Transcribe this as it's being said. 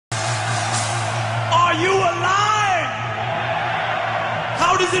Are you alive?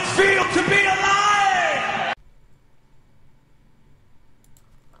 How does it feel to be alive?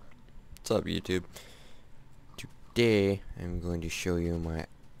 What's up, YouTube? Today I'm going to show you my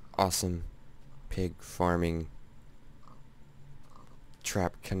awesome pig farming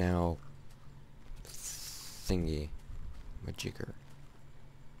trap canal thingy majigger,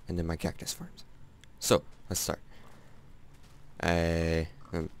 and then my cactus farms. So let's start. By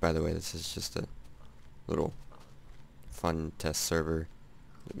the way, this is just a little fun test server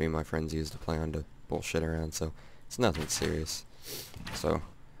that me and my friends use to play on to bullshit around, so it's nothing serious. So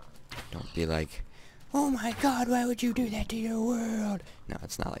don't be like, oh my god, why would you do that to your world? No,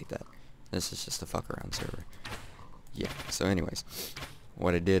 it's not like that. This is just a fuck around server. Yeah, so anyways,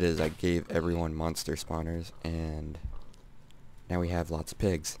 what I did is I gave everyone monster spawners, and now we have lots of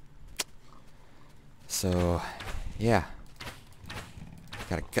pigs. So yeah,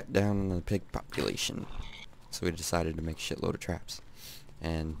 gotta cut down on the pig population. So we decided to make a shitload of traps.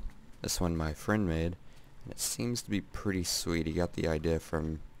 And this one my friend made, and it seems to be pretty sweet. He got the idea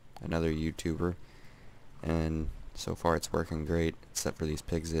from another YouTuber, and so far it's working great, except for these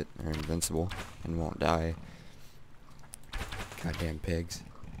pigs that are invincible and won't die. Goddamn pigs.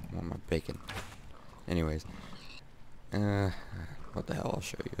 I want my bacon. Anyways, what the hell, I'll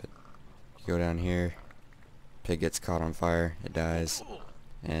show you it. You go down here, pig gets caught on fire, it dies,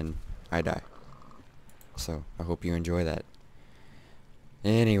 and I die. So I hope you enjoy that.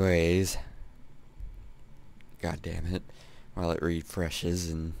 Anyways, god damn it, while it refreshes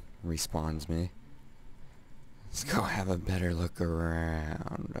and respawns me, let's go have a better look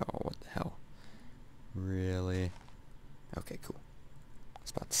around. Oh, what the hell? Really? Okay, cool. I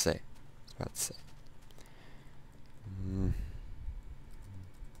was about to say.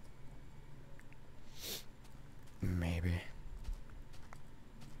 Maybe.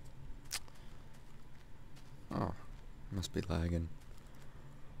 Oh, must be lagging.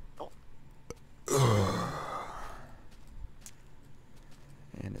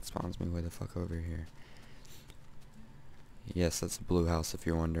 And it spawns me way the fuck over here. Yes, that's the blue house if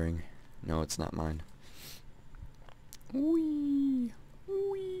you're wondering. No, it's not mine. Wee!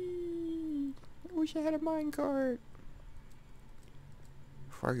 Wee! I wish I had a minecart!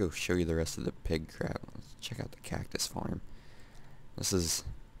 Before I go show you the rest of the pig crap, let's check out the cactus farm. This is...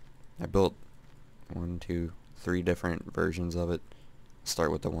 I built 1, 2, 3 different versions of it.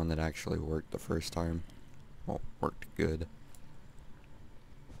 Start with the one that actually worked the first time. Well, worked good.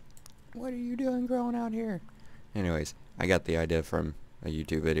 What are you doing growing out here? Anyways, I got the idea from a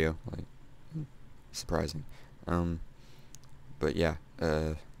YouTube video. Like, surprising. But yeah,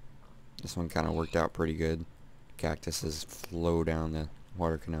 this one kind of worked out pretty good. Cactuses flow down the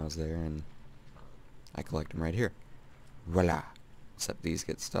water canals there, and I collect them right here. Voila! Except these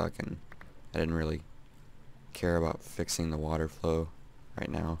get stuck, and I didn't really care about fixing the water flow right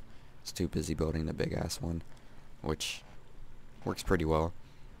now. I was too busy building the big ass one, which works pretty well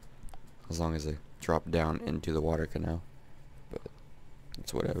as long as I drop down into the water canal, but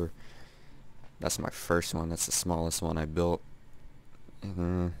it's whatever. That's my first one. That's the smallest one I built.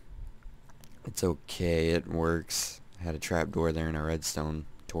 It's okay, it works. I had a trapdoor there and a redstone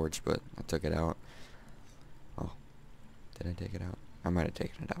torch, but I took it out. Oh, did I take it out? I might have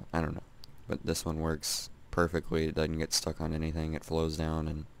taken it out, I don't know. But this one works perfectly. It doesn't get stuck on anything. It flows down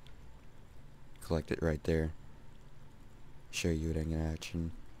and collect it right there. Show you it in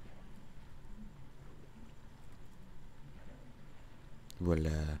action.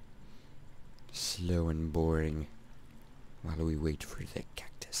 Voila. Slow and boring while we wait for the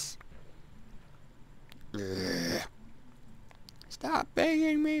cactus. Ugh. Stop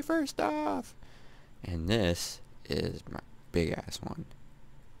begging me for stuff. And this is my big ass one.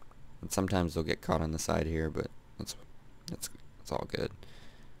 And sometimes they'll get caught on the side here, but that's all good.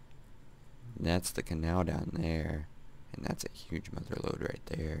 That's the canal down there, and that's a huge mother load right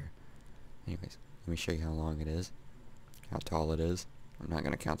there. Anyways, let me show you how long it is, how tall it is. I'm not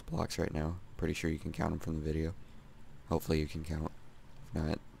gonna count the blocks right now. Pretty sure you can count them from the video. Hopefully you can count. If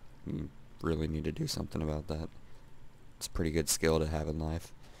not, you really need to do something about that. It's a pretty good skill to have in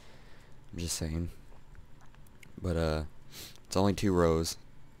life. I'm just saying. But it's only 2 rows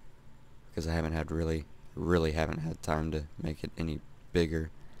because I haven't had really haven't had time to make it any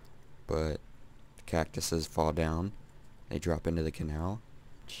bigger. But the cactuses fall down. They drop into the canal.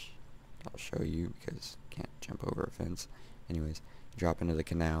 Which I'll show you because I can't jump over a fence. Anyways, drop into the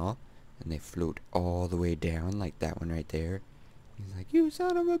canal and they float all the way down like that one right there. He's like, you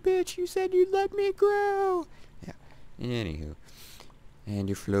son of a bitch, you said you'd let me grow. Yeah, anywho. And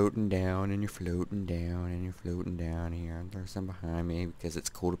you're floating down and you're floating down and you're floating down here. And there's some behind me because it's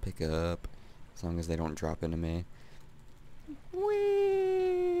cool to pick up. as long as they don't drop into me.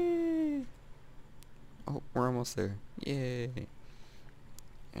 Whee! Oh, we're almost there. Yay!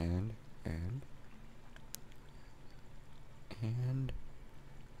 And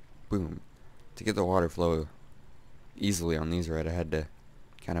boom. To get the water flow easily on these right, I had to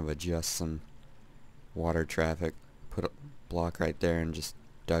kind of adjust some water traffic, put a block right there and just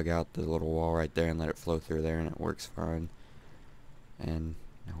dug out the little wall right there and let it flow through there, and it works fine. And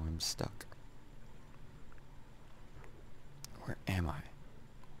now I'm stuck. Where am I?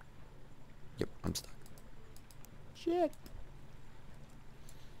 Yep, I'm stuck. Shit.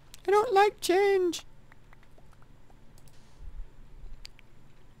 I don't like change.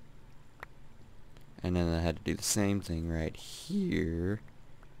 And then I had to do the same thing right here.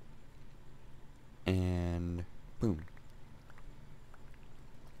 And boom.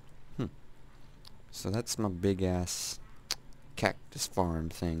 So that's my big ass cactus farm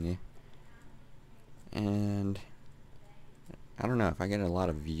thingy. And I don't know, if I get a lot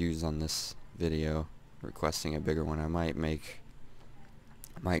of views on this video requesting a bigger one, I might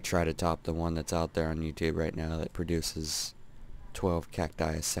try to top the one that's out there on YouTube right now that produces 12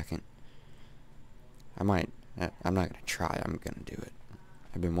 cacti a second. I'm not gonna try, I'm gonna do it.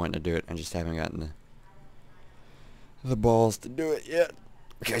 I've been wanting to do it, I just haven't gotten the balls to do it yet.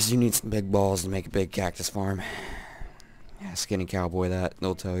 Because you need some big balls to make a big cactus farm. Yeah, Skinny Cowboy that,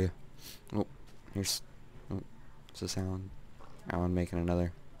 they'll tell you. Oh, here's... Oh, what's this Alan? Alan making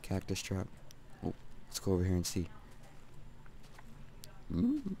another cactus trap. Oh, let's go over here and see.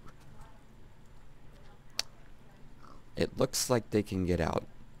 Ooh. It looks like they can get out.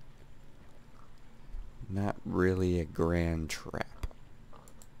 Not really a grand trap.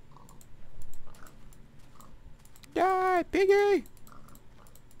 Die, piggy!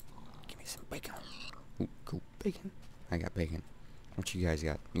 Give me some bacon. Ooh, cool. Bacon. I got bacon. What you guys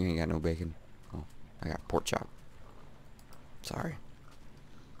got? You ain't got no bacon. Oh, I got pork chop. Sorry.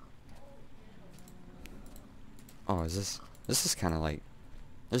 Oh, this is kind of like,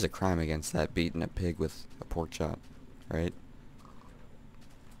 there's a crime against that, beating a pig with a pork chop, right?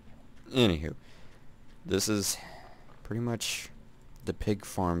 Anywho, this is pretty much the pig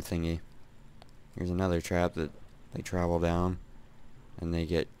farm thingy. Here's another trap that they travel down, and they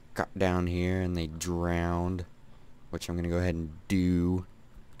get cut down here and they drowned, which I'm gonna go ahead and do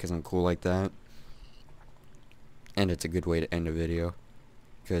because I'm cool like that. And it's a good way to end a video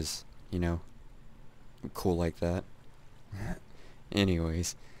because, you know, I'm cool like that.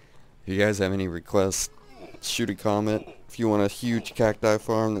 Anyways, if you guys have any requests, shoot a comment. If you want a huge cacti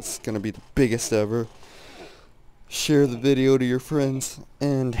farm that's gonna be the biggest ever, share the video to your friends,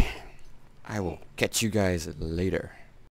 and I will catch you guys later.